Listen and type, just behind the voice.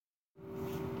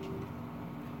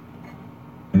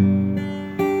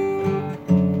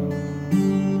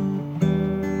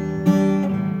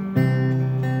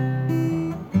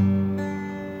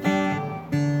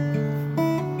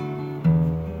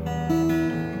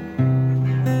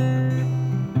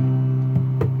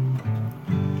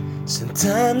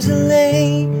Sometimes I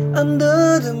lay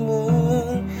under the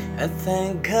moon, I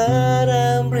thank God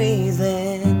I'm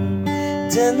breathing.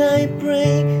 Then I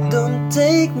pray, don't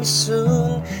take me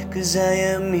soon, 'cause I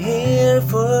am here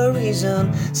for a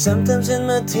reason. Sometimes in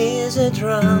my tears I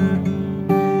drown,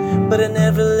 but I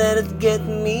never let it get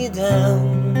me down.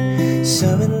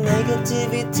 So when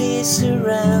negativity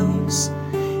surrounds,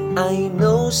 I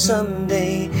know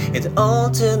someday it all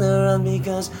turn around,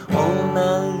 because all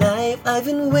my life I've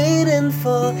been waiting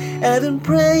for, I've been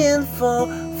praying for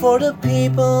the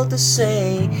people to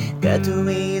say that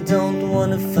we don't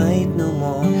wanna fight no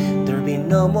more. There'll be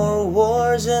no more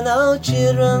wars and our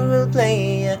children will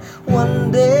play. One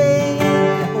day,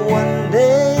 one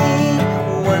day,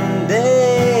 one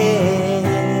day,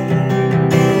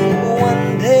 one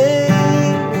day,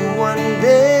 one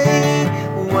day,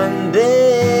 one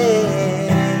day.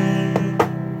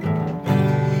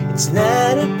 It's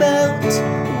not about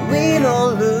win or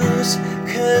lose,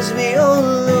 'cause we all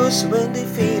lose when they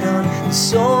feed on the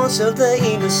souls of the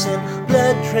innocent.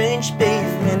 Blood-drenched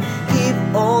pavement, keep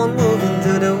on moving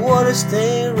through the water,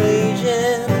 stay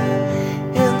raging.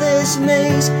 In this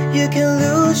maze, you can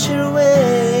lose your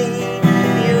way,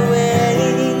 your way.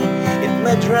 It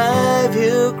might drive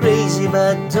you crazy,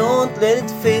 but don't let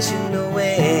it face you, no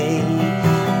way,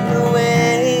 no way.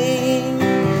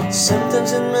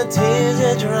 Sometimes in my tears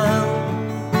I drown,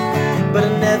 but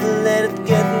I never let it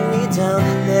get me down,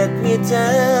 let me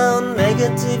down.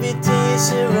 Negativity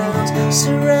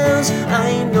surrounds,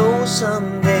 I know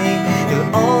someday it'll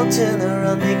all turn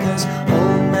around, because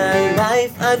all my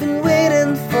life I've been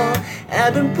waiting for,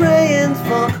 I've been praying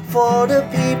for the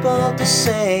people to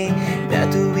say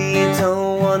that we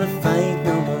don't wanna fight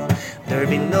no more. There'll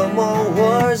be no more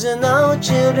wars and our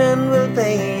children will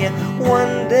play.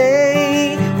 One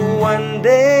day, one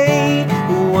day,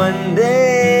 one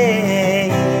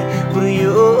day, but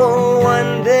you,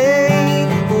 one day,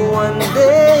 one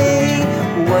day,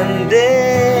 one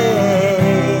day.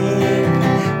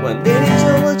 One day things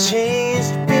will change,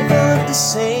 people look the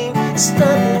same.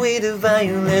 Stop with the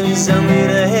violence and with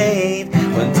the hate.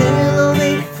 One day we'll all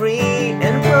be free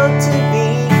and proud to be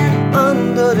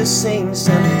under the same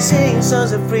sun, singing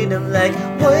songs of freedom like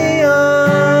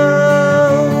way-oh,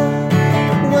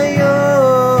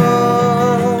 way-oh,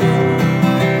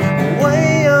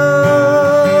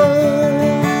 way-oh,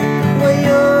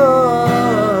 way-oh.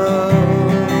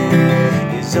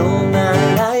 It's all my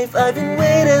life I've been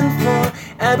waiting for,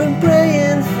 I've been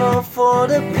praying for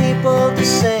the people to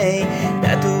say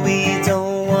that we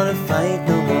don't wanna fight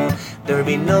no more. There'll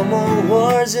be no more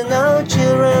wars and our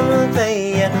children will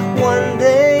play. One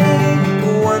day,